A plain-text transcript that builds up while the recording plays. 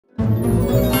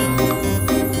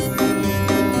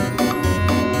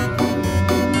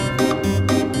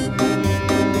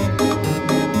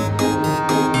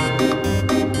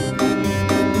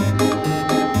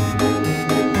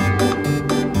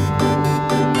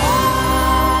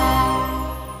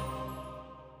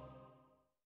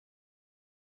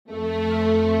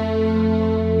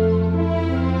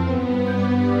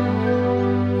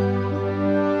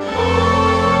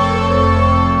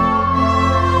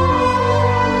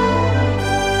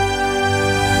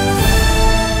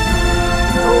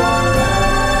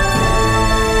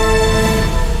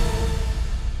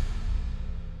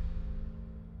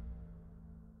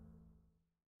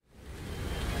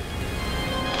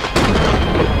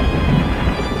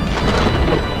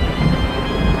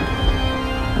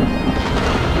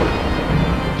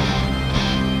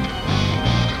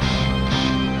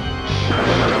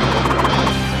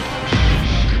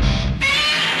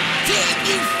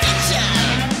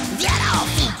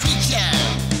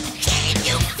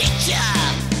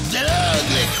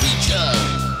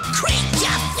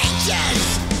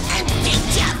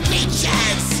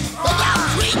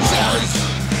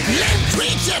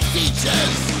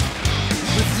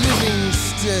with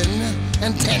Livingston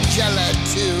and Tangela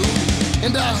too,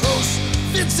 and our host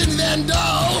Vincent Van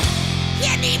Dahl,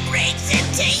 and he brings it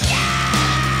to ya!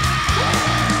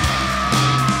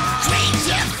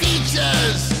 Creature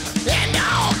features and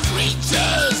all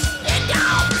creatures and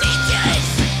all creatures,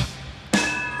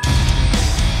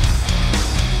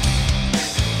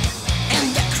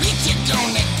 and the creature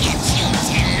gonna get you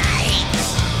tonight.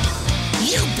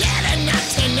 You better not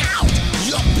turn out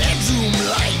your bedroom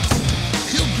light.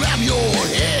 He'll grab your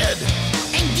head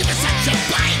and give it such a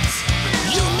bite.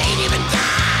 You may even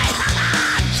die,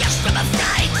 just from a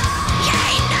fright. You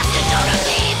ain't nothing gonna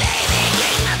be, baby. You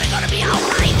ain't nothing gonna be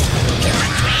alright. Cause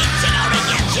the creature gonna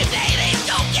get you, baby.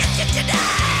 Gonna get you tonight.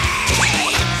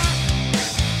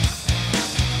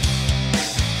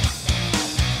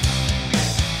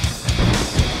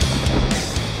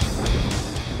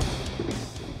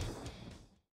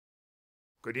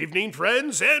 Good evening,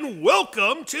 friends, and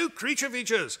welcome to Creature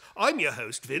Features. I'm your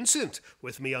host, Vincent.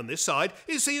 With me on this side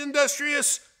is the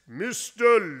industrious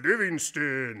Mr.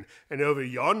 Livingston. And over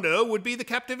yonder would be the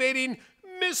captivating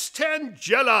Miss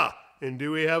Tangela. And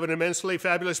do we have an immensely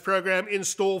fabulous program in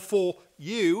store for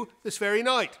you this very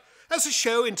night? As a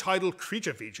show entitled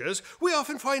Creature Features, we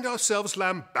often find ourselves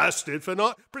lambasted for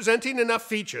not presenting enough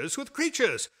features with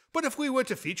creatures. But if we were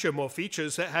to feature more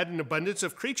features that had an abundance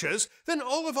of creatures, then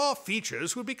all of our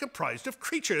features would be comprised of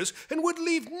creatures and would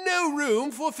leave no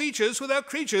room for features without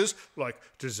creatures, like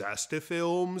disaster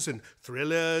films and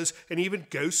thrillers and even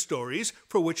ghost stories,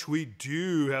 for which we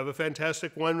do have a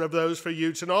fantastic one of those for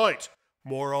you tonight.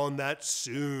 More on that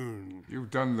soon.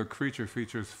 You've done the Creature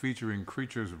Features featuring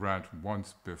creatures rant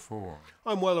once before.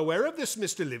 I'm well aware of this,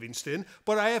 Mr. Livingston,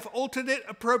 but I have altered it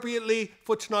appropriately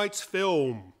for tonight's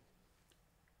film.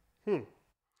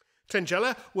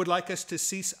 Tangela would like us to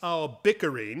cease our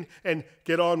bickering and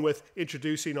get on with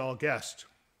introducing our guest.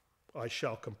 I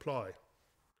shall comply.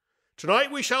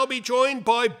 Tonight we shall be joined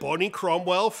by Bonnie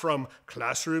Cromwell from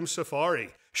Classroom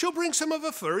Safari. She'll bring some of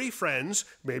her furry friends,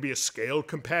 maybe a scaled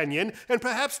companion, and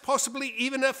perhaps possibly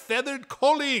even a feathered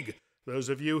colleague. Those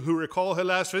of you who recall her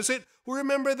last visit will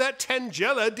remember that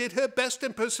Tangela did her best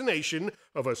impersonation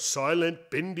of a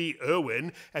silent Bindi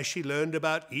Irwin as she learned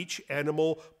about each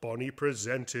animal Bonnie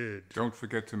presented. Don't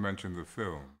forget to mention the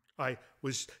film. I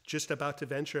was just about to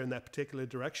venture in that particular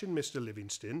direction, Mr.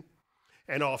 Livingston.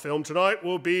 And our film tonight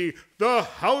will be The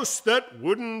House That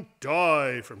Wouldn't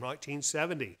Die from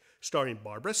 1970. Starring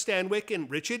Barbara Stanwyck and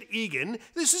Richard Egan.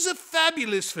 This is a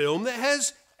fabulous film that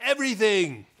has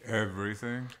everything.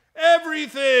 Everything?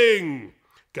 Everything!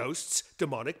 Ghosts,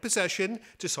 demonic possession,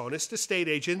 dishonest estate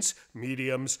agents,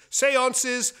 mediums,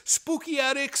 seances, spooky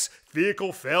attics,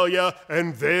 vehicle failure,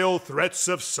 and veiled threats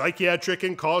of psychiatric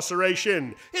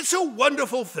incarceration. It's a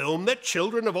wonderful film that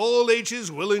children of all ages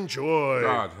will enjoy.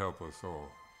 God help us all.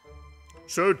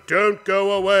 So don't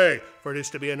go away, for it is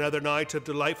to be another night of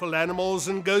delightful animals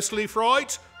and ghostly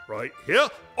fright, right here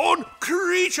on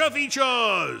Creature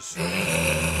Features!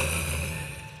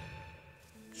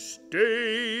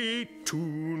 Stay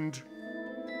tuned.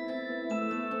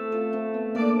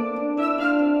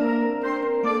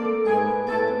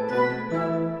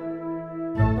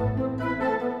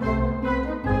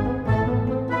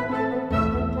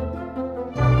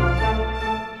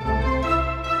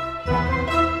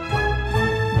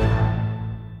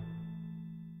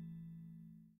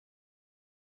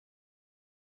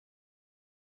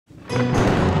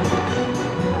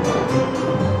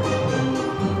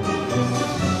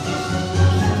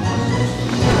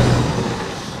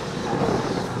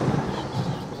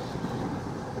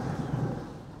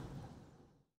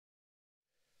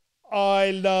 I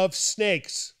love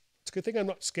snakes. It's a good thing I'm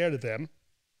not scared of them,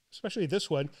 especially this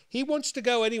one. He wants to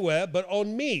go anywhere but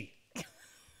on me.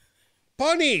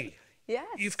 Bonnie! Yes.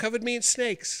 You've covered me in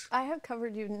snakes. I have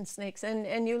covered you in snakes,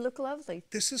 and you look lovely.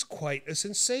 This is quite a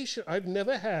sensation. I've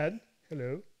never had...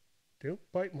 Hello? Don't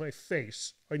bite my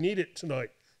face. I need it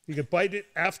tonight. You can bite it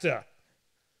after.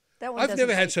 That one I've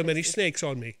never had taste so many tasty. snakes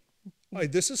on me.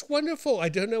 This is wonderful. I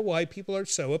don't know why people are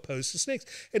so opposed to snakes.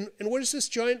 And what is this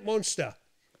giant monster?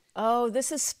 Oh,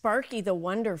 this is Sparky the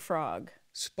Wonder Frog.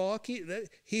 Sparky?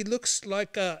 He looks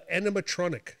like an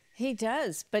animatronic. He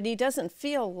does, but he doesn't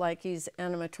feel like he's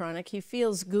animatronic. He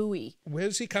feels gooey. Where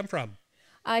does he come from?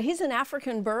 He's an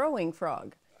African burrowing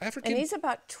frog. African? And he's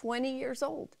about 20 years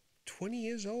old. 20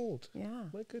 years old? Yeah.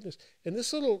 My goodness. And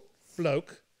this little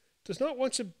bloke does not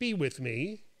want to be with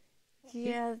me.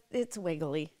 Yeah, it's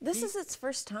wiggly. This is its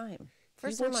first time.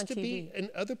 First He time wants on to TV. be in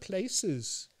other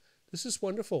places. This is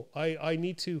wonderful. I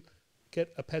need to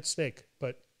get a pet snake,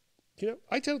 but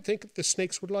I don't think the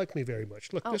snakes would like me very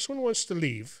much. Look, This one wants to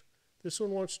leave. This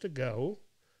one wants to go.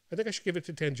 I think I should give it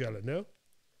to Tangela. No?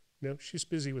 No, she's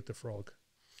busy with the frog.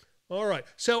 All right.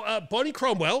 So Bonnie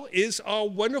Cromwell is our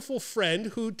wonderful friend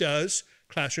who does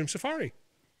Classroom Safari.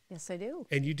 Yes, I do.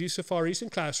 And you do safaris in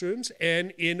classrooms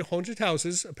and in haunted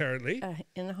houses, apparently.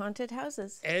 In haunted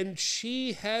houses. And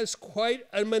she has quite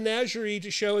a menagerie to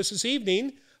show us this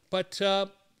evening. But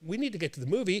we need to get to the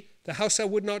movie, The House That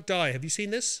Would Not Die. Have you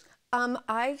seen this?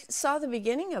 I saw the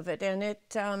beginning of it, and it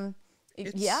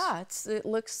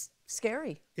looks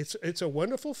scary. It's a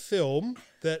wonderful film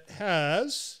that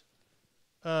has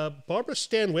Barbara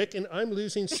Stanwyck, and I'm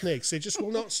losing snakes. They just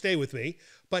will not stay with me.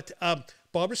 But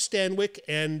Barbara Stanwyck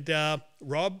and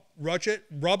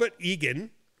Robert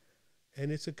Egan, and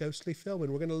it's a ghostly film,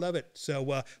 and we're going to love it.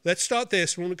 So let's start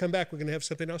this. When we come back, we're going to have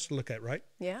something else to look at, right?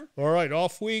 Yeah. All right,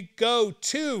 off we go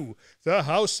to The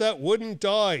House That Wouldn't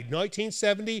Die,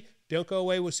 1970. Don't go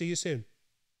away. We'll see you soon.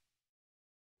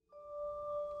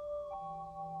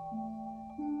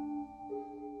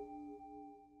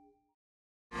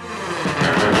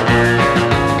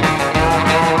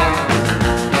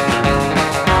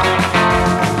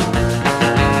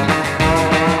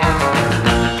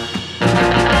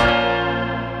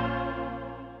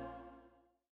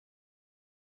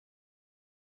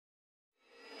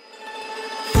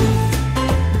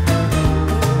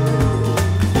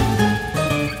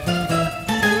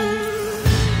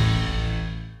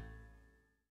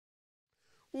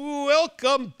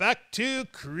 Welcome back to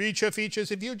Creature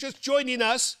Features. If you're just joining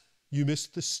us, you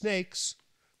missed the snakes,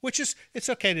 which is, it's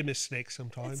okay to miss snakes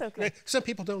sometimes. It's okay. Some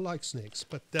people don't like snakes,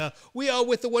 but we are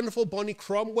with the wonderful Bonnie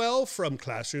Cromwell from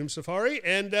Classroom Safari,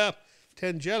 and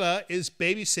Tangela is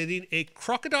babysitting a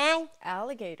crocodile?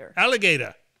 Alligator.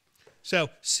 Alligator. So,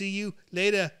 see you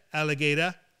later,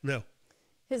 alligator. No.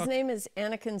 His name is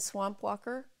Anakin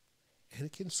Swampwalker.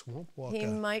 Anakin Swampwalker. He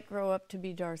might grow up to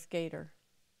be Darth Gator.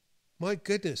 My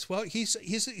goodness. Well, he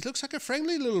looks like a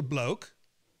friendly little bloke.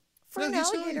 For an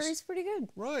alligator, nice. He's pretty good.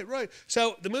 Right, right.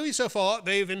 So the movie so far,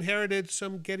 they've inherited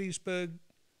some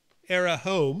Gettysburg-era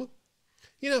home.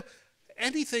 You know,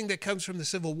 anything that comes from the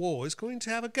Civil War is going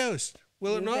to have a ghost,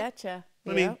 will it not? You betcha.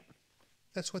 I mean,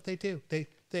 that's what they do.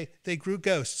 They grew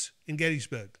ghosts in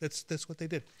Gettysburg. That's what they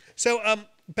did. So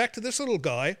back to this little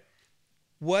guy.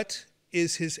 What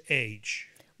is his age?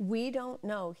 We don't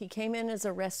know. He came in as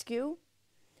a rescue.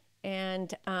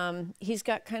 And he's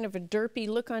got kind of a derpy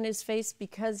look on his face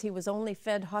because he was only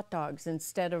fed hot dogs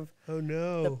instead of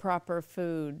the proper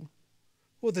food.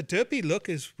 Well, the derpy look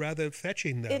is rather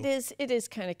fetching, though. It is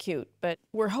kind of cute, but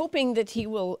we're hoping that he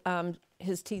will,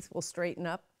 his teeth will straighten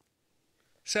up.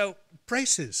 So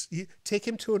braces, you take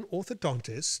him to an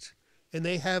orthodontist, and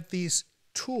they have these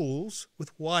tools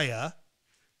with wire,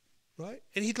 right?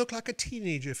 And he'd look like a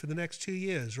teenager for the next 2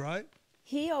 years, right?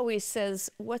 He always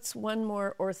says, what's one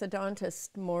more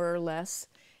orthodontist, more or less?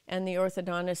 And the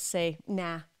orthodontists say,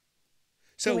 nah,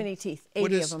 too many teeth,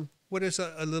 80 of them. What does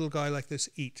a little guy like this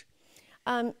eat?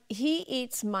 He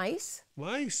eats mice.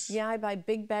 Mice? Yeah, I buy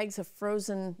big bags of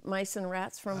frozen mice and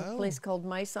rats from a place called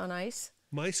Mice on Ice.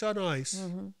 Mice on Ice?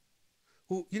 Mm-hmm.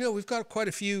 Well, you know, we've got quite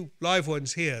a few live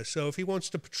ones here, so if he wants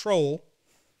to patrol...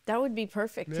 That would be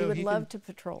perfect. He would love to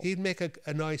patrol. He'd make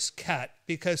a nice cat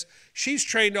because she's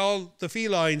trained all the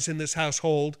felines in this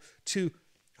household to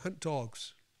hunt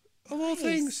dogs. Of all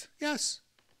things, yes.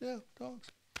 Yeah, dogs.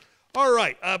 All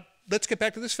right, let's get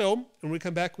back to this film. When we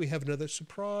come back, we have another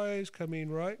surprise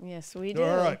coming, right? Yes, we do.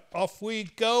 All right, off we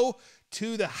go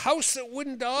to The House That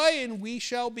Wouldn't Die, and we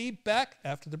shall be back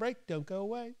after the break. Don't go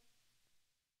away.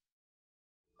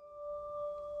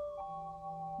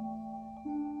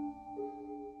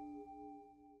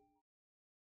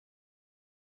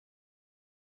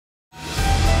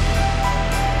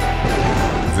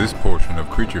 This portion of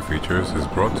Creature Features is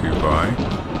brought to you by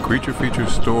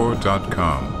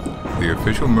CreatureFeatureStore.com, the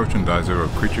official merchandiser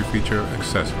of Creature Feature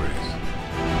accessories.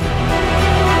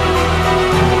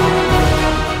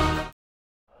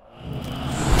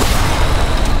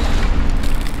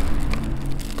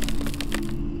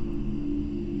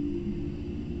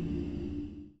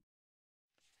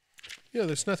 You know,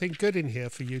 there's nothing good in here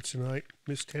for you tonight,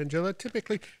 Miss Tangela.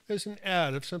 Typically, there's an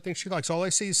ad of something she likes. All I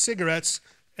see is cigarettes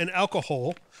and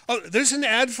alcohol. Oh, there's an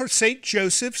ad for St.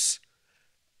 Joseph's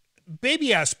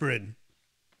baby aspirin,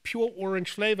 pure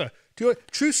orange flavor.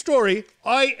 True story,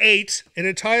 I ate an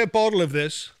entire bottle of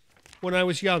this when I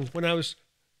was young, when I was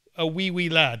a wee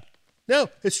lad. No,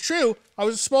 it's true. I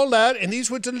was a small lad, and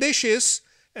these were delicious,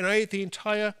 and I ate the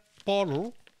entire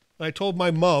bottle. I told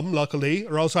my mum, luckily,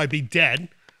 or else I'd be dead,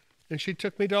 and she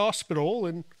took me to hospital,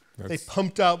 and they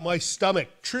pumped out my stomach.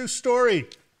 True story.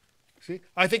 See,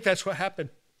 I think that's what happened.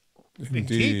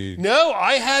 Indeed. No,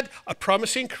 I had a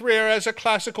promising career as a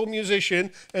classical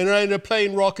musician, and I ended up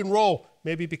playing rock and roll.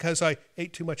 Maybe because I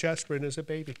ate too much aspirin as a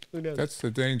baby. Who knows? That's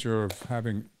the danger of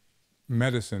having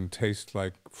medicine taste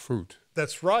like fruit.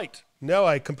 That's right. No,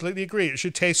 I completely agree. It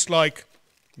should taste like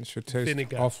It should taste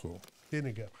vinegar. awful.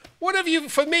 Vinegar. What have you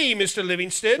for me, Mr.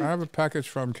 Livingston? I have a package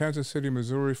from Kansas City,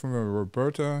 Missouri, from a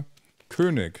Roberta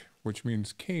König, which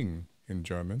means king in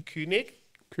German. König?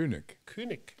 König.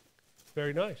 König.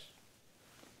 Very nice.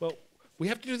 Well, we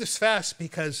have to do this fast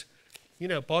because, you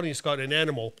know, Bonnie's got an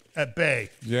animal at bay.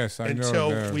 Yes, I know.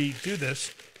 Until we do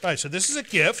this. All right, so this is a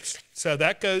gift. So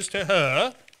that goes to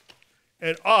her.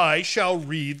 And I shall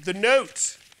read the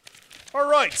note. All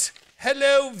right.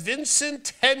 Hello,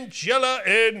 Vincent, Angela,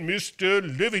 and Mr.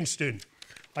 Livingston.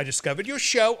 I discovered your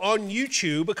show on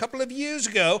YouTube a couple of years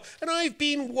ago, and I've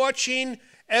been watching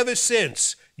ever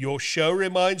since. Your show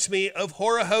reminds me of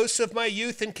horror hosts of my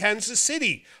youth in Kansas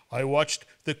City. I watched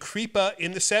The Creeper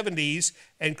in the 70s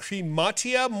and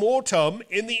Crematia Mortem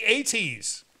in the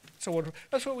 80s. So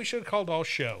that's what we should have called our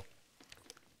show.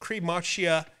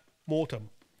 Crematia Mortem.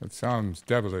 It sounds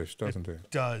devilish, doesn't it?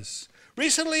 It does.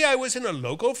 Recently, I was in a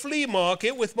local flea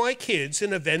market with my kids,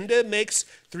 and a vendor makes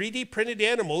 3D printed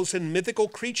animals and mythical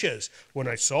creatures. When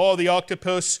I saw the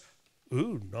octopus,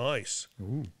 ooh, nice.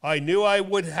 Ooh. I knew I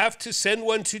would have to send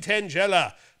one to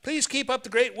Tangela. Please keep up the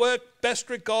great work. Best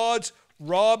regards,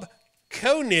 Rob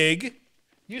Koenig.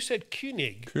 You said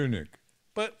Koenig. König.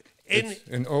 But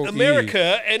in OE.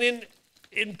 America and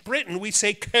in Britain, we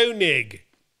say Koenig.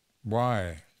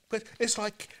 Why? But it's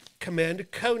like Commander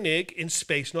Koenig in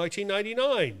Space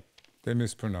 1999. They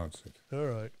mispronounce it. All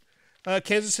right.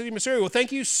 Kansas City, Missouri. Well,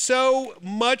 thank you so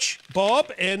much,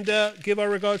 Bob, and give our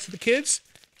regards to the kids.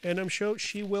 And I'm sure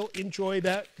she will enjoy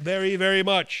that very, very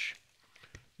much.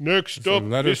 Next up,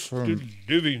 Mr.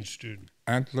 Livingston.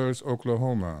 Antlers,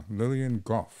 Oklahoma. Lillian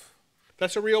Goff.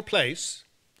 That's a real place.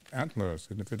 Antlers,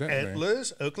 evidently.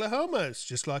 Antlers, Oklahoma. It's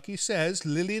just like he says,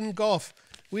 Lillian Goff.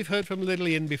 We've heard from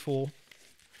Lillian before.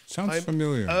 Sounds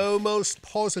familiar. Almost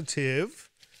positive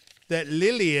that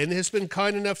Lillian has been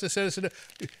kind enough to send us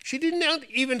she didn't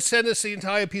even send us the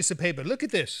entire piece of paper. Look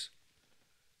at this.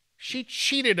 She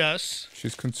cheated us.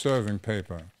 She's conserving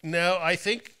paper. No, I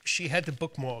think she had to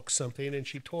bookmark something and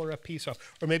she tore a piece off.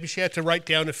 Or maybe she had to write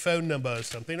down a phone number or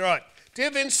something. All right.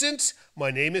 Dear Vincent,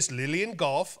 my name is Lillian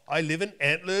Goff. I live in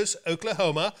Antlers,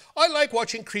 Oklahoma. I like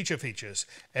watching creature features.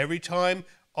 Every time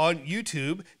on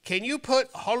YouTube, can you put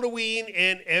Halloween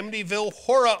and Amityville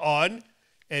Horror on?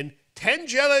 And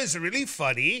Tangela is really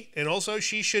funny, and also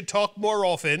she should talk more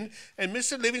often, and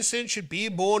Mr. Livingston should be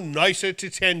more nicer to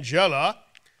Tangela.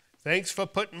 Thanks for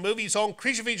putting movies on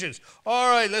creature features. All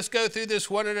right, let's go through this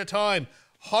one at a time.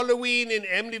 Halloween and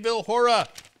Amityville Horror.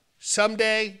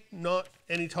 Someday, not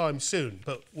anytime soon,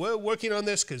 but we're working on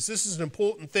this because this is an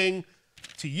important thing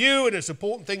to you, and it's an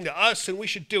important thing to us, and we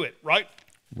should do it, right?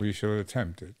 We should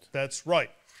attempt it. That's right.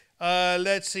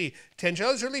 Let's see.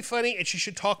 Tangela's really funny, and she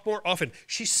should talk more often.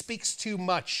 She speaks too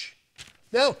much.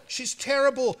 No, she's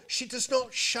terrible. She does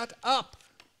not shut up.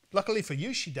 Luckily for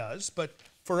you, she does, but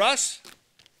for us,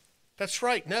 that's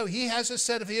right. No, he has a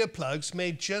set of earplugs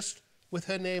made just with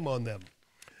her name on them.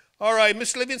 All right,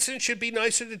 Miss Livingston should be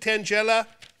nicer to Tangela.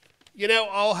 You know,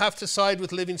 I'll have to side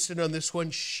with Livingston on this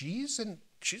one. She's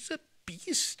a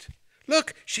beast.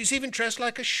 Look, she's even dressed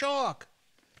like a shark.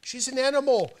 She's an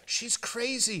animal. She's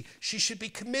crazy. She should be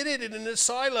committed in an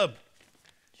asylum.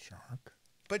 Shark.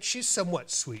 But she's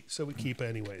somewhat sweet, so we keep her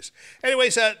anyways.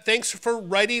 Anyways, thanks for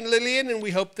writing, Lillian, and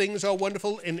we hope things are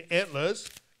wonderful in Antlers.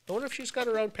 I wonder if she's got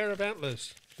her own pair of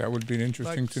antlers. That would be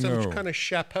interesting like to know. Some kind of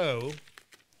chapeau,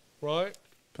 right?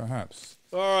 Perhaps.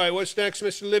 All right, what's next,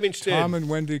 Mr. Livingston? Tom and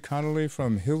Wendy Connolly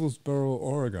from Hillsboro,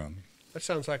 Oregon. That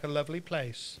sounds like a lovely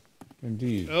place.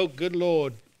 Indeed. Oh, good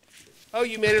Lord. Oh,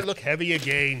 you made it look heavy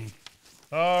again.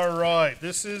 All right,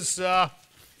 this is, oh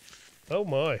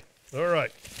my. All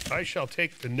right, I shall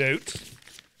take the note,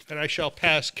 and I shall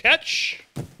pass catch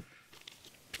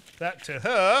that to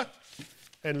her,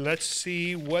 and let's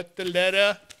see what the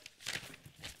letter,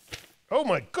 oh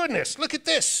my goodness, look at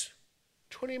this.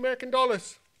 $20 American.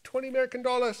 $20 American.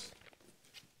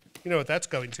 You know what that's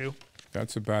going to?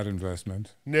 That's a bad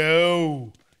investment.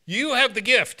 No, you have the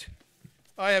gift.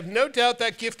 I have no doubt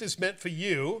that gift is meant for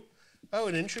you. Oh,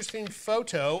 an interesting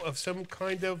photo of some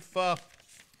kind of,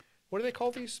 what do they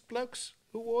call these blokes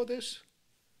who wore this?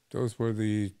 Those were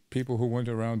the people who went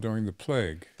around during the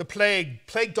plague. The plague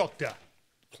doctor.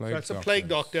 Plague That's a plague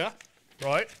doctor,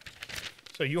 right?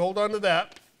 So you hold on to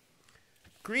that.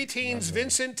 Greetings,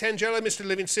 Vincent, Tangela, Mr.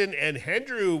 Livingston, and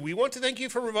Andrew. We want to thank you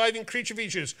for reviving Creature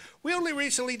Features. We only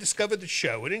recently discovered the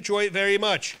show and enjoy it very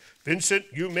much. Vincent,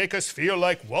 you make us feel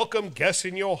like welcome guests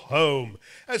in your home.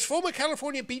 As former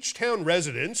California beach town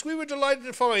residents, we were delighted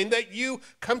to find that you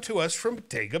come to us from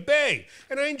Bodega Bay,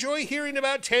 and I enjoy hearing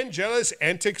about Tangela's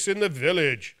antics in the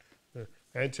village.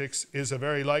 Antics is a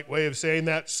very light way of saying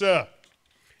that, sir.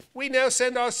 We now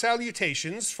send our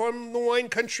salutations from the wine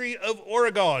country of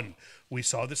Oregon. We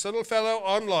saw this little fellow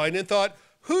online and thought,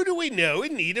 who do we know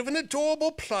in need of an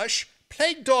adorable plush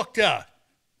plague doctor?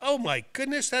 Oh my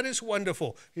goodness, that is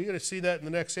wonderful. You're going to see that in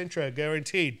the next intro,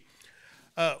 guaranteed.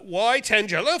 Why,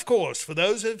 Tangela, of course. For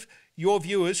those of your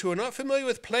viewers who are not familiar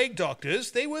with plague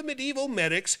doctors, they were medieval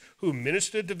medics who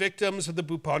ministered to victims of the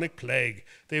bubonic plague.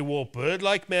 They wore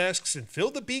bird-like masks and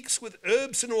filled the beaks with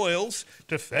herbs and oils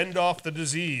to fend off the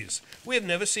disease. We have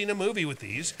never seen a movie with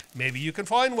these. Maybe you can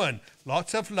find one.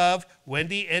 Lots of love,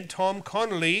 Wendy and Tom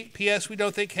Connolly. P.S. We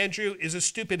don't think Andrew is a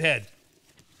stupid head.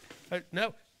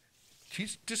 No,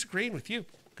 she's disagreeing with you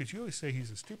because you always say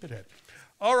he's a stupid head.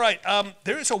 All right,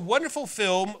 there is a wonderful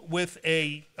film with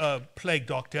a plague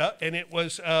doctor, and it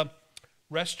was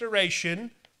Restoration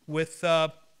with,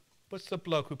 what's the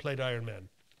bloke who played Iron Man?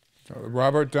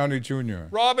 Robert Downey Jr.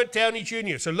 Robert Downey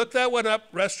Jr. So look that one up,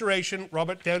 Restoration,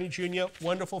 Robert Downey Jr.,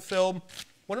 wonderful film.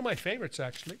 One of my favorites,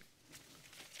 actually.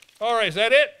 All right, is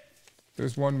that it?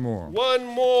 There's one more. One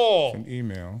more. An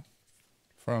email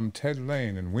from Ted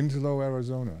Lane in Winslow,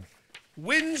 Arizona.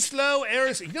 Winslow,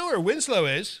 Arizona. You know where Winslow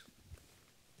is?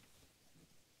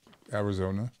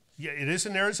 Arizona. Yeah, it is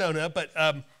in Arizona, but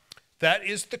that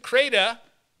is the crater.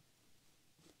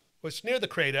 Well, it's near the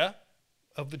crater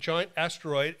of the giant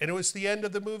asteroid, and it was the end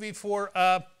of the movie for,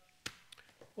 what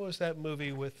was that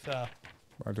movie with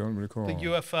I don't recall. the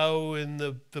UFO and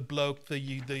the bloke,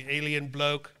 the alien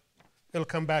bloke? It'll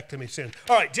come back to me soon.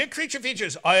 All right, dear Creature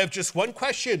Features, I have just one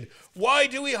question. Why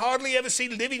do we hardly ever see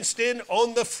Livingston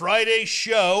on the Friday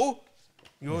show?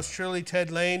 Yours truly, Ted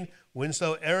Lane,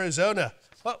 Winslow, Arizona.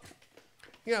 Well,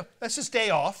 you know, that's his day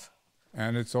off.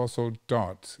 And it's also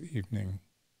Dot evening.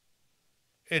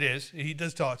 It is. He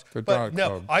does dots. The but Dot no,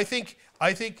 Club. I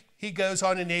think he goes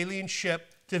on an alien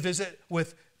ship to visit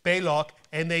with Baylock,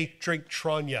 and they drink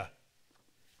Tronya.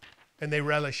 And they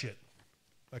relish it.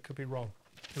 I could be wrong.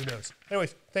 Who knows?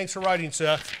 Anyways, thanks for writing,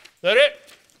 sir. That it?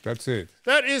 That's it.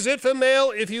 That is it for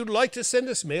mail. If you'd like to send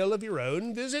us mail of your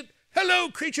own, visit Hello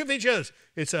Creature Features.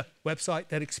 It's a website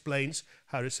that explains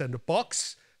how to send a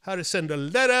box, how to send a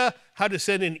letter, how to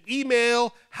send an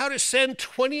email, how to send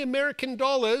 20 American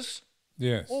dollars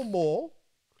Yes. or more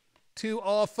to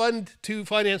our fund to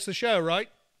finance the show, right?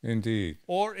 Indeed.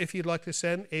 Or if you'd like to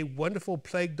send a wonderful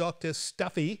plague doctor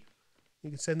stuffy,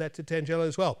 you can send that to Tangela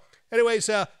as well. Anyways,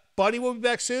 Bonnie will be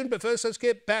back soon, but first let's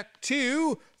get back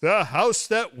to The House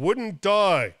That Wouldn't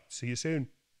Die. See you soon.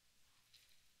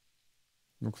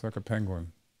 Looks like a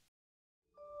penguin.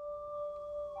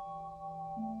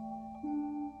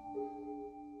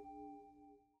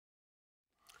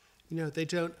 You know, they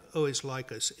don't always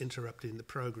like us interrupting the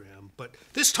program, but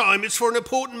this time it's for an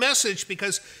important message,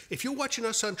 because if you're watching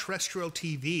us on terrestrial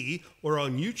TV or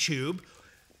on YouTube,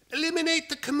 eliminate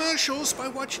the commercials by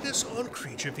watching us on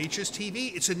Creature Features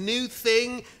TV. It's a new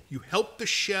thing. You help the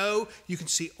show. You can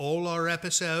see all our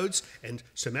episodes and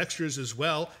some extras as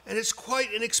well, and it's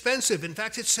quite inexpensive. In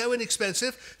fact, it's so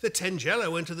inexpensive that Tangela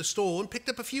went to the store and picked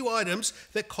up a few items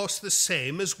that cost the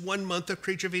same as 1 month of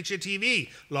Creature Feature TV,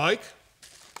 like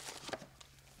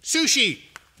sushi.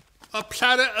 A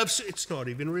platter of... It's not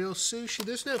even real sushi.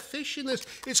 There's no fish in this.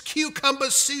 It's cucumber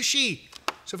sushi.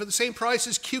 So for the same price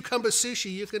as cucumber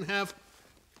sushi, you can have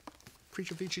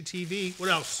Creature Feature TV. What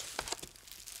else?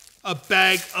 A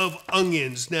bag of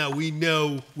onions. Now, we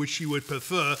know which you would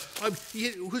prefer.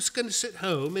 Who's going to sit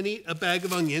home and eat a bag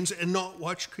of onions and not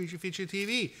watch Creature Feature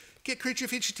TV? Get Creature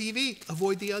Feature TV.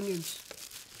 Avoid the onions.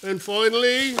 And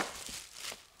finally,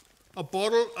 a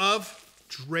bottle of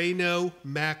Drano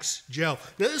Max Gel.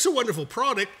 Now, this is a wonderful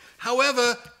product.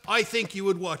 However, I think you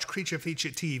would watch Creature Feature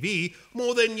TV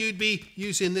more than you'd be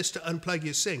using this to unplug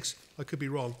your sinks. I could be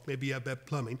wrong. Maybe you have bad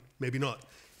plumbing. Maybe not.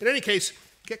 In any case,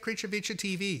 get Creature Feature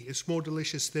TV. It's more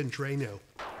delicious than Drano.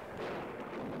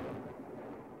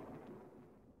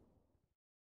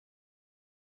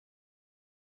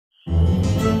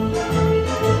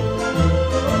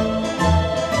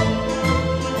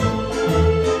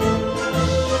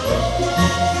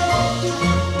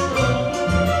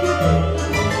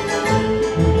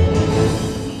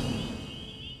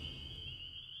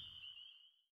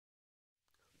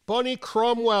 Bonnie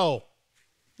Cromwell,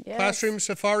 Yes. classroom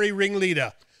safari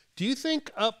ringleader. Do you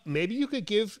think maybe you could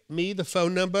give me the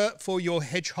phone number for your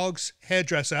hedgehog's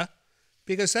hairdresser?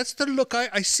 Because that's the look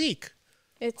I seek.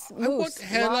 It's moose. I want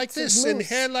hair Lots like of this and moose.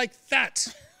 hair like that.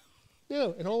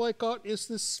 No, and all I got is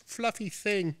this fluffy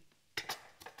thing.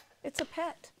 It's a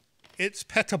pet. It's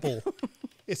petable.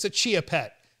 It's a chia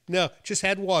pet. No, just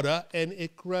add water and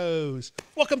it grows.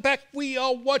 Welcome back. We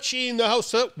are watching The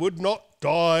House That Would Not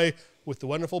Die with the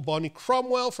wonderful Bonnie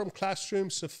Cromwell from Classroom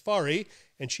Safari,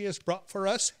 and she has brought for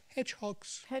us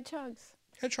hedgehogs. Hedgehogs.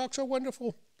 Hedgehogs are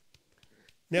wonderful.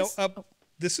 Now,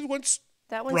 this is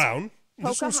That one's brown.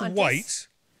 This one's Pocahontas. white.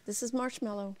 This is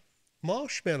marshmallow.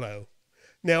 Marshmallow.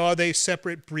 Now, are they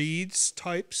separate breeds,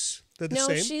 types? They're the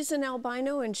same? No, she's an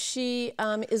albino, and she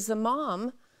is the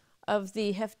mom of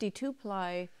the hefty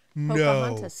two-ply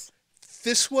Pocahontas.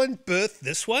 This one birthed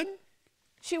this one?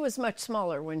 She was much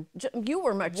smaller when you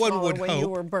were much One smaller would when you hope.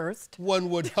 were birthed.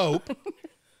 One would hope.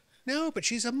 No, but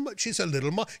she's a little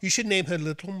mama. You should name her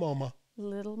Little Mama.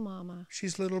 Little mama.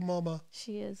 She's Little Mama.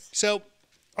 She is. So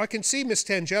I can see Miss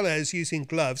Tangella is using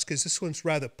gloves because this one's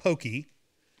rather pokey.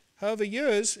 However,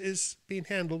 yours is being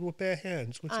handled with bare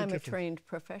hands. What's the I'm a difference? trained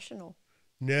professional.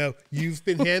 No, you've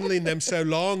been handling them so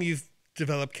long, you've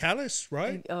developed callus,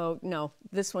 right? Oh, no.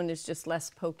 This one is just less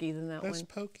pokey than that That's one.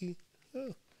 pokey.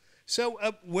 Oh. So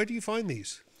where do you find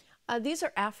these? These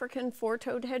are African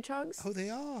four-toed hedgehogs. Oh, they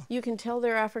are. You can tell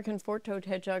they're African four-toed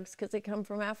hedgehogs because they come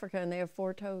from Africa and they have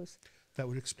 4 toes. That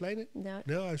would explain it. No.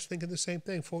 No, I was thinking the same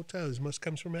thing. 4 toes must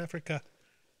comes from Africa.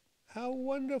 How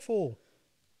wonderful.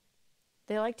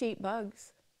 They like to eat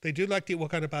bugs. They do like to eat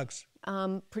what kind of bugs?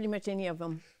 Pretty much any of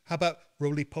them. How about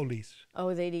roly-polies?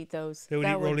 Oh, they'd eat those. They would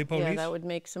eat roly-polies? Yeah, that would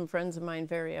make some friends of mine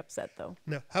very upset, though.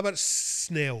 No. How about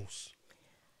snails?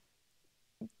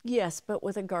 Yes, but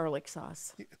with a garlic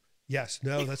sauce. Yes,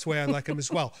 no, that's the way I like them as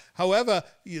well. However,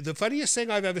 the funniest thing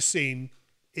I've ever seen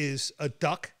is a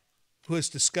duck who has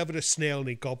discovered a snail and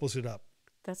he gobbles it up.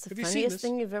 That's the Have you seen funniest this?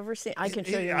 thing you've ever seen. I can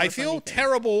show you. I more feel funny things.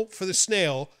 terrible for the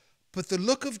snail, but the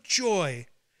look of joy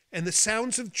and the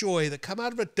sounds of joy that come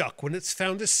out of a duck when it's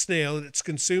found a snail and it's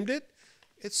consumed it,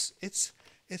 it's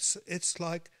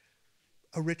like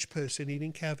a rich person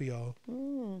eating caviar.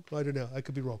 I don't know. I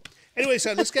could be wrong. Anyway,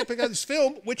 so let's get back on this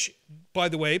film, which, by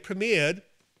the way, premiered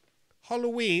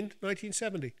Halloween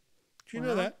 1970. Do you know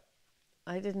Wow. that?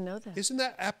 I didn't know that. Isn't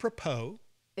that apropos?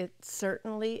 It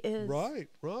certainly is. Right,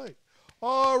 right.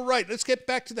 All right, let's get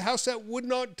back to The House That Would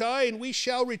Not Die, and we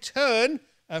shall return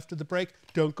after the break.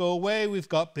 Don't go away. We've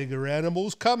got bigger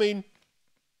animals coming.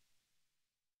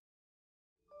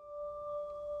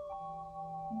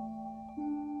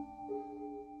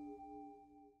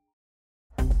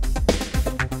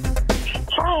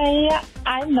 Hi,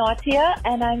 I'm Natia,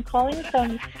 and I'm calling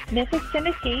from Memphis,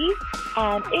 Tennessee.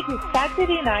 And it is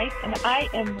Saturday night, and I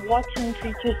am watching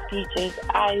Creature Speeches.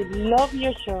 I love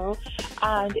your show,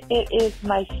 and it is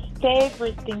my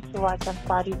favorite thing to watch on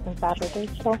Fridays and Saturdays.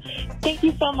 So thank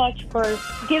you so much for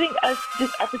giving us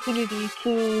this opportunity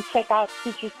to check out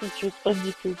Creature Speeches on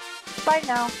YouTube. Bye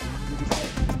now.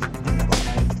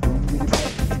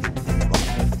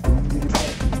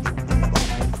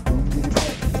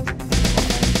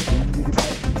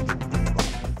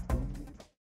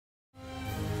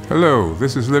 Hello,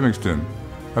 this is Livingston.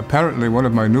 Apparently, one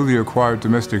of my newly acquired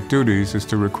domestic duties is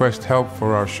to request help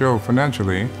for our show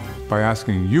financially by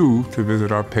asking you to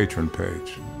visit our Patreon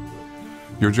page.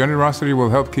 Your generosity will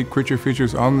help keep Creature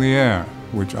Features on the air,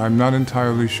 which I'm not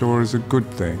entirely sure is a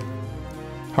good thing.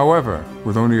 However,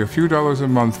 with only a few dollars a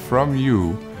month from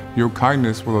you, your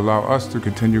kindness will allow us to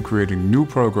continue creating new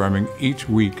programming each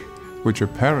week, which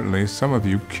apparently some of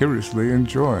you curiously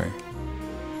enjoy.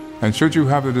 And should you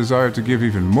have the desire to give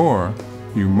even more,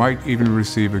 you might even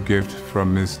receive a gift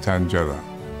from Ms. Tangella.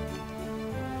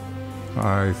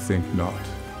 I think not.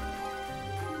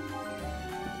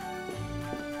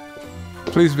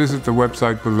 Please visit the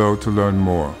website below to learn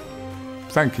more.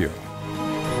 Thank you.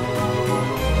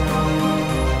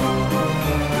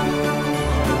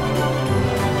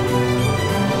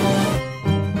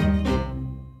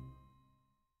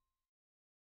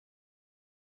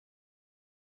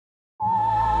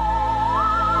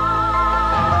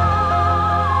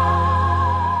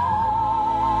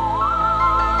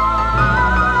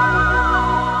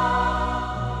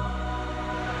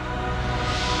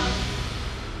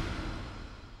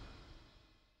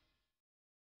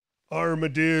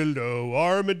 Armadillo,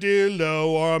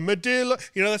 armadillo, armadillo.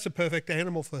 You know, that's a perfect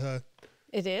animal for her.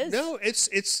 It is? No, it's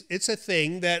a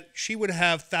thing that she would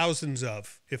have thousands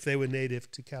of if they were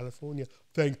native to California.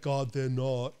 Thank God they're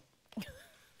not.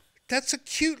 That's a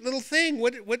cute little thing.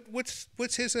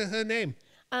 What's his or her name?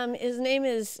 His name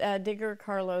is Digger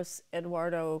Carlos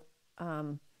Eduardo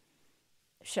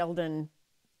Sheldon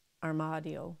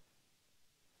Armadio.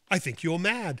 I think you're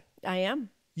mad. I am.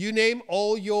 You name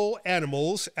all your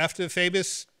animals after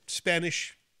famous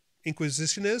Spanish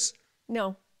Inquisitioners?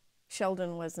 No,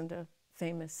 Sheldon wasn't a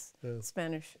famous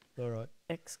Spanish All right.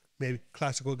 Maybe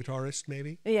classical guitarist,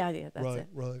 maybe? Yeah, that's right, it.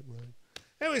 Right.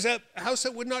 Anyways, House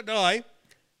That Would Not Die.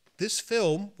 This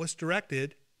film was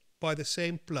directed by the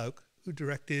same bloke who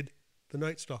directed The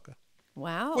Night Stalker.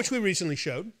 Wow. Which we recently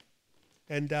showed.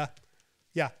 And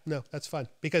that's fun.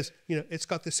 Because, it's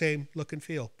got the same look and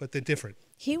feel, but they're different.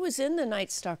 He was in The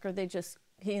Night Stalker.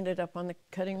 He ended up on the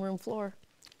cutting room floor.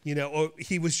 Or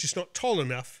he was just not tall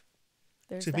enough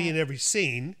to be in every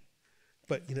scene.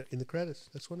 But, in the credits.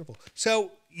 That's wonderful.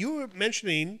 So you were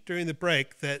mentioning during the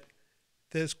break that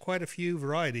there's quite a few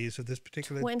varieties of this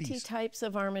particular 20 beast. types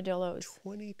of armadillos.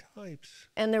 20 types.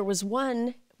 And there was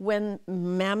one when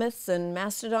mammoths and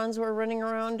mastodons were running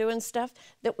around doing stuff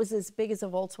that was as big as a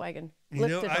Volkswagen.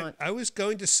 I was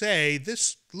going to say,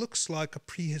 this looks like a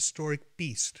prehistoric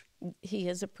beast. He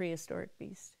is a prehistoric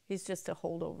beast. He's just a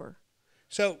holdover.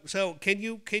 So can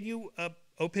you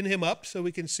open him up so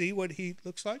we can see what he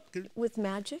looks like? With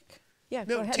magic? Yeah,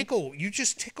 no, go ahead. tickle. You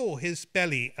just tickle his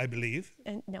belly, I believe.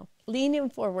 And no, lean him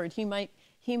forward. He might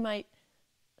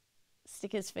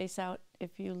stick his face out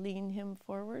if you lean him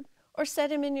forward, or set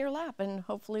him in your lap, and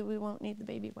hopefully we won't need the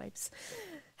baby wipes.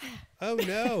 Oh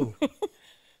no!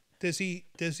 Does he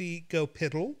go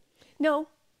piddle? No.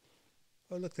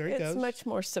 Oh look, there he goes. It's much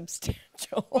more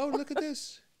substantial. Oh look at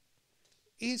this.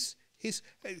 He's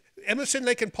Emerson,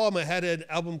 Lake and Palmer had an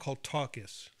album called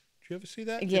Tarkus. Did you ever see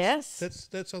that? Yes.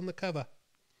 That's on the cover.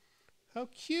 How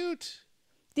cute.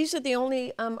 These are the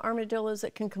only armadillos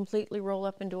that can completely roll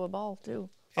up into a ball, too.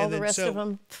 All the rest of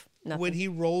them, nothing. When he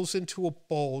rolls into a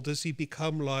ball, does he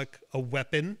become like a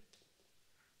weapon?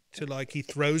 He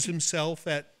throws himself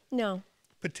at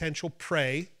potential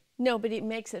prey? No, but it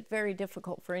makes it very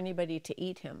difficult for anybody to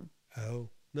eat him. Oh,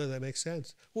 no, that makes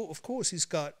sense. Well, of course, he's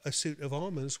got a suit of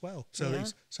armor as well. So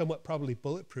he's somewhat probably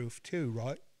bulletproof too,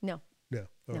 right? No. No,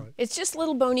 all right. It's just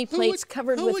little bony plates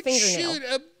covered with fingernails. Who would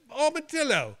shoot an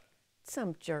armadillo?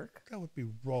 Some jerk. That would be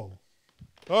wrong.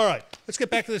 All right, let's get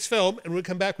back to this film, and when we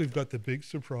come back, we've got the big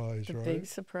surprise, right? Big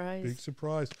surprise. Big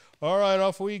surprise. All right,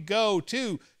 off we go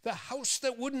to The House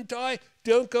That Wouldn't Die.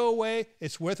 Don't go away.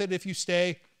 It's worth it if you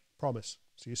stay. Promise.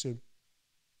 See you soon.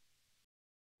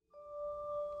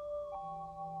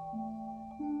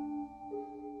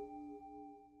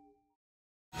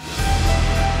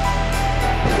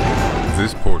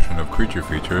 This portion of Creature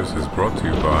Features is brought to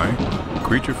you by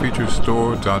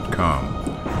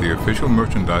CreatureFeatureStore.com, the official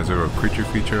merchandiser of Creature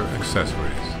Feature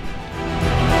accessories.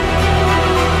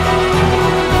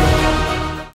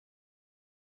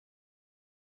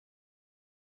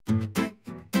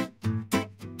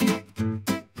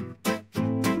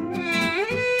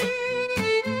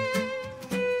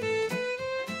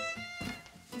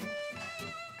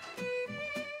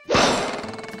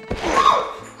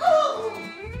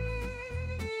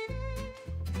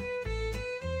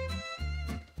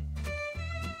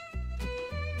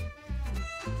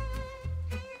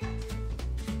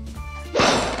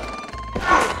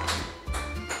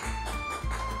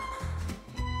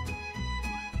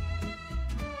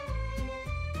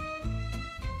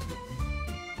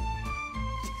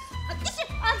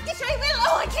 I will.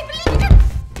 Oh, I can't believe it.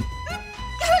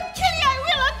 I'll kill you. I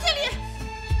will. I'll kill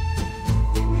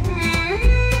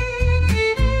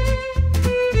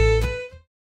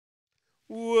you.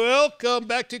 Welcome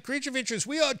back to Creature Features.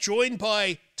 We are joined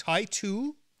by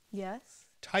Tai2. Yes.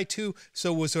 Tai2.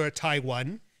 So was there a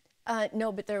Tai1?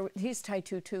 No, but he's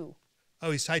Tai2 too. Oh,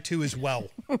 he's Tai2 as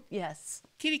well. Yes.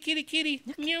 Kitty, kitty, kitty.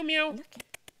 Meow, meow.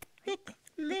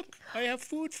 Look. I have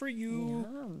food for you.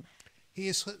 Yum. He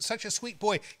is such a sweet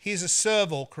boy. He's a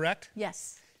serval, correct?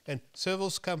 Yes. And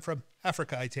servals come from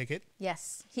Africa, I take it?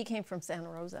 Yes. He came from Santa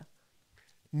Rosa.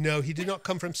 No, he did not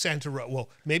come from Santa Rosa. Well,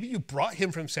 maybe you brought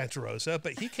him from Santa Rosa,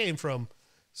 but he came from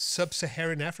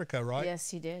sub-Saharan Africa, right? Yes,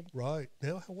 he did. Right.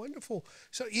 No, how wonderful.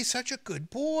 So he's such a good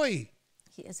boy.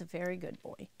 He is a very good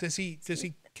boy. Does he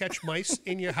catch mice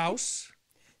in your house?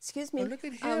 Excuse me. Oh, look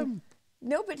at him.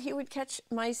 No, but he would catch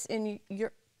mice in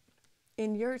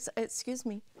yours. Excuse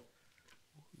me.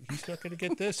 He's not going to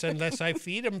get this unless I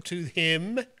feed him to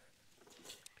him.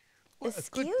 What a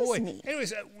good boy. Excuse me.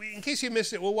 Anyways, in case you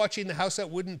missed it, we're watching The House That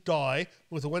Wouldn't Die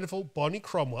with the wonderful Bonnie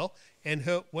Cromwell and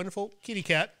her wonderful kitty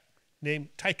cat named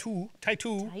Tai2.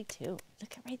 Tai2. Tai2. Look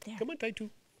at right there. Come on, Tai2.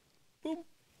 Boom.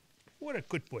 What a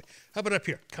good boy. How about up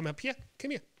here? Come up here. Come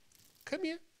here. Come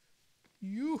here.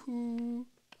 Yoo-hoo.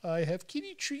 I have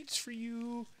kitty treats for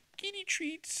you. Kitty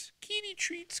treats. Kitty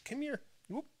treats. Come here.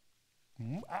 Whoop.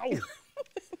 Ow.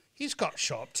 He's got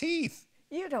sharp teeth.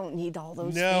 You don't need all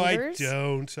those No,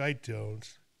 fingers. I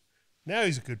don't. Now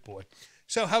he's a good boy.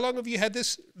 So how long have you had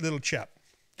this little chap?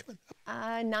 Come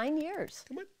on, 9 years.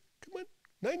 come on.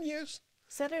 9 years.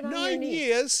 Set it on your 9 knee.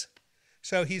 years.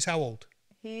 So he's how old?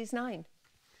 He's 9.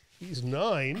 He's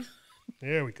 9.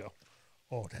 There we go.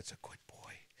 Oh, that's a good boy.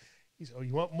 Oh,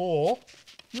 you want more?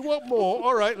 You want more?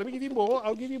 All right, let me give you more.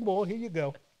 I'll give you more. Here you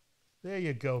go. There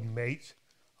you go, mate.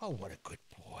 Oh, what a good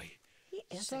boy. He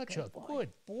is Such a good boy. good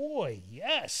boy.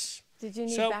 Yes. Did you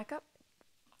need So- backup?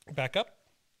 Back up.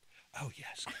 Oh,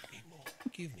 yes. Give me more.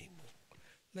 Give me more.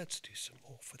 Let's do some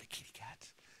more for the kitty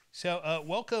cat. So,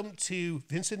 welcome to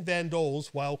Vincent Van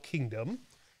Dole's Wild Kingdom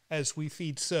as we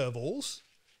feed servals.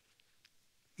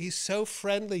 He's so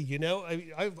friendly, you know.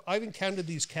 I've encountered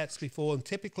these cats before, and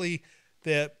typically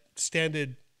their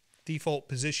standard default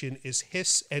position is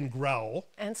hiss and growl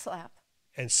And slap.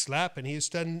 and slap, and he's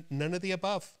done none of the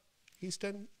above. He's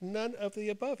done none of the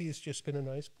above. He's just been a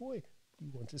nice boy.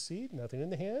 You want to see? Nothing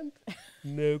in the hand.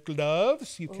 No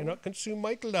gloves. You cannot consume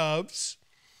my gloves.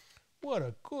 What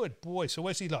a good boy. So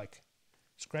what's he like?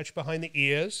 Scratch behind the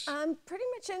ears? Pretty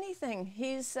much anything.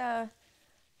 He is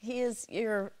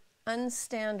your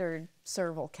unstandard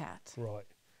serval cat. Right.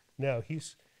 No,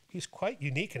 he's quite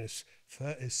unique, and his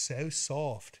fur is so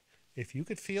soft. If you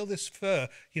could feel this fur,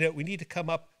 you know, we need to come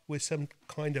up with some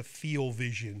kind of feel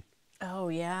vision. Oh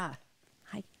yeah.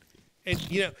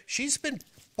 And, you know, she's been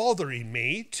bothering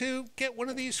me to get one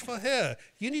of these for her.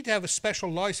 You need to have a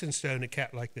special license to own a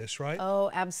cat like this, right? Oh,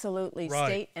 absolutely. Right.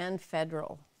 State and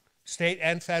federal. State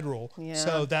and federal. Yeah.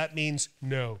 So that means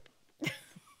no.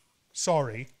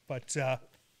 Sorry, but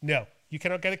no. You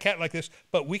cannot get a cat like this,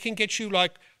 but we can get you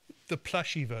like the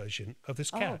plushy version of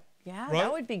this cat. Oh, yeah, right?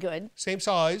 that would be good. Same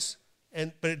size,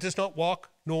 but it does not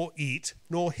walk, nor eat,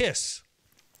 nor hiss.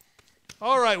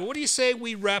 All right, well, what do you say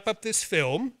we wrap up this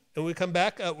film, and we come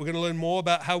back, we're going to learn more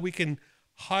about how we can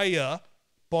hire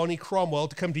Bonnie Cromwell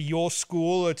to come to your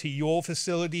school or to your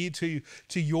facility, to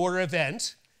your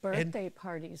event. Birthday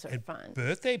parties are fun.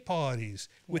 Birthday parties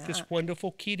with Yeah. this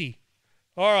wonderful kitty.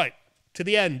 All right, to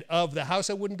the end of The House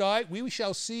That Wouldn't Die. We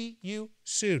shall see you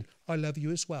soon. I love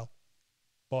you as well.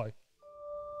 Bye.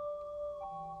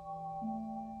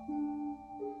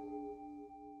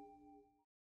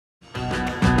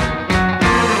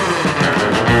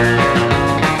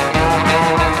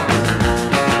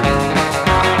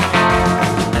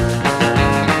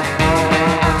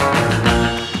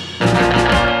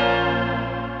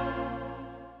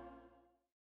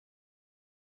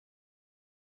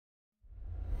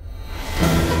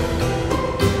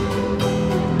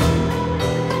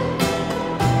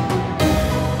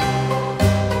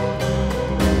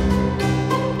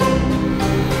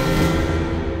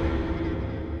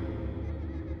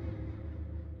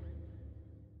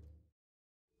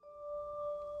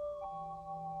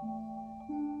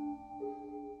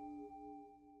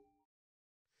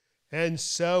 And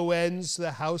so ends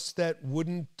The House That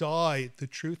Wouldn't Die. The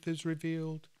truth is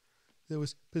revealed. There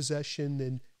was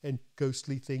possession and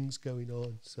ghostly things going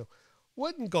on. So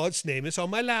what in God's name is on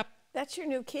my lap? That's your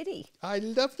new kitty. I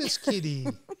love this kitty.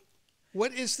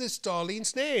 What is this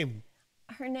darling's name?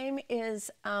 Her name is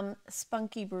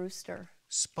Spunky Brewster.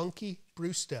 Spunky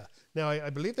Brewster. Now, I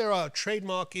believe there are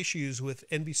trademark issues with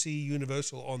NBC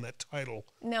Universal on that title.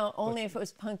 No, only if it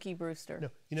was Punky Brewster. No,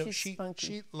 you know, She's spunky.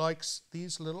 she likes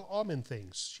these little almond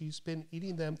things. She's been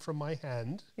eating them from my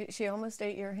hand. She almost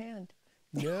ate your hand.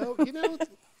 No, you know,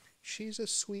 she's a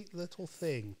sweet little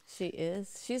thing. She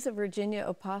is. She's a Virginia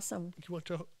opossum. You want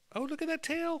to? Oh, look at that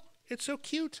tail! It's so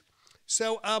cute.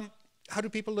 So, how do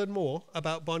people learn more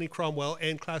about Bonnie Cromwell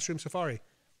and Classroom Safari?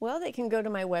 Well, they can go to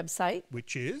my website,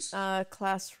 Which is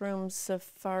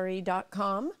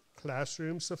classroomsafari.com.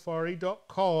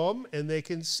 classroomsafari.com, and they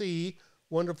can see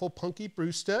wonderful Punky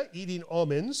Brewster eating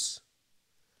almonds,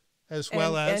 as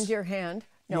well as And your hand.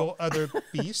 No. your other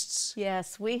beasts.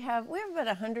 Yes, we have about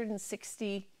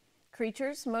 160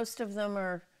 creatures. Most of them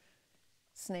are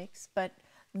snakes, but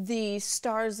the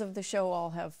stars of the show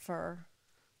all have fur.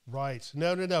 Right.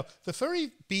 No. The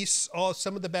furry beasts are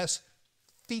some of the best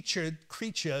featured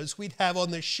creatures we'd have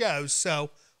on the show, so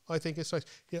I think it's nice.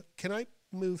 Yeah, can I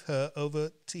move her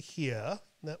over to here?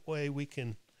 That way we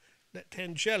can let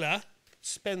Tangela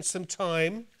spend some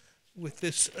time with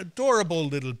this adorable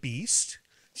little beast.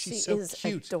 She's She so is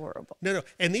cute. adorable. No.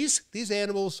 And these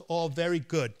animals are very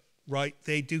good, right?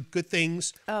 They do good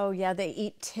things. Oh, yeah, they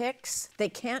eat ticks. They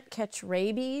can't catch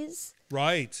rabies.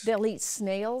 Right. They'll eat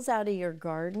snails out of your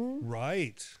garden.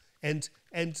 Right. And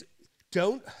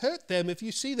don't hurt them if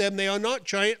you see them. They are not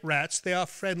giant rats. They are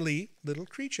friendly little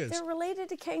creatures. They're related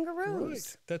to kangaroos.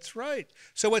 Right, that's right.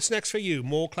 So what's next for you?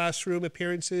 More classroom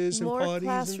appearances and parties and things like that?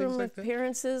 More classroom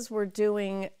appearances. We're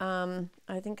doing,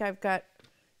 I think I've got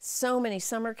so many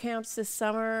summer camps this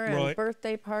summer and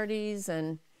birthday parties.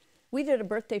 And we did a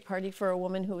birthday party for a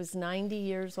woman who was 90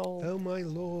 years old. Oh, my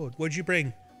Lord. What'd you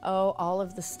bring? Oh, all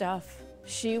of the stuff.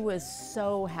 She was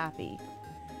so happy.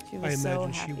 I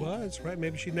imagine she was, right?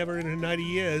 Maybe she'd never in her 90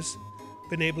 years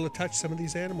been able to touch some of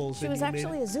these animals. She was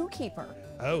actually a zookeeper.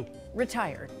 Oh.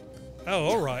 Retired. Oh,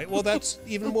 all right. Well, that's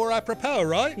even more apropos,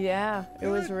 right? Yeah, it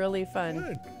was really fun.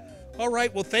 Good. All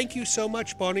right. Well, thank you so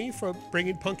much, Bonnie, for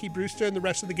bringing Punky Brewster and the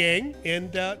rest of the gang.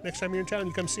 And next time you're in town,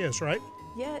 you come see us, right?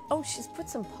 Yeah. Oh, she's put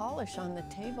some polish on the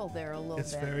table there a little bit.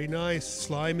 It's very nice.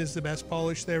 Slime is the best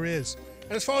polish there is.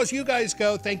 And as far as you guys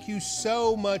go, thank you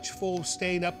so much for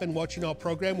staying up and watching our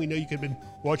program. We know you could have been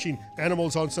watching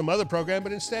animals on some other program,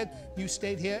 but instead you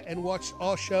stayed here and watched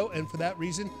our show. And for that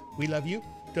reason, we love you.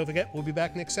 Don't forget, we'll be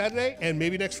back next Saturday and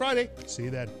maybe next Friday. See you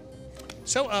then.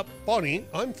 So, Bonnie,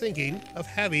 I'm thinking of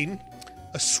having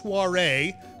a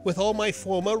soiree with all my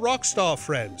former rock star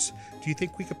friends. Do you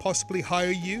think we could possibly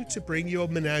hire you to bring your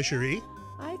menagerie?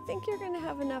 I think you're going to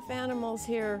have enough animals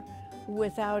here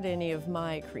without any of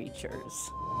my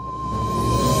creatures.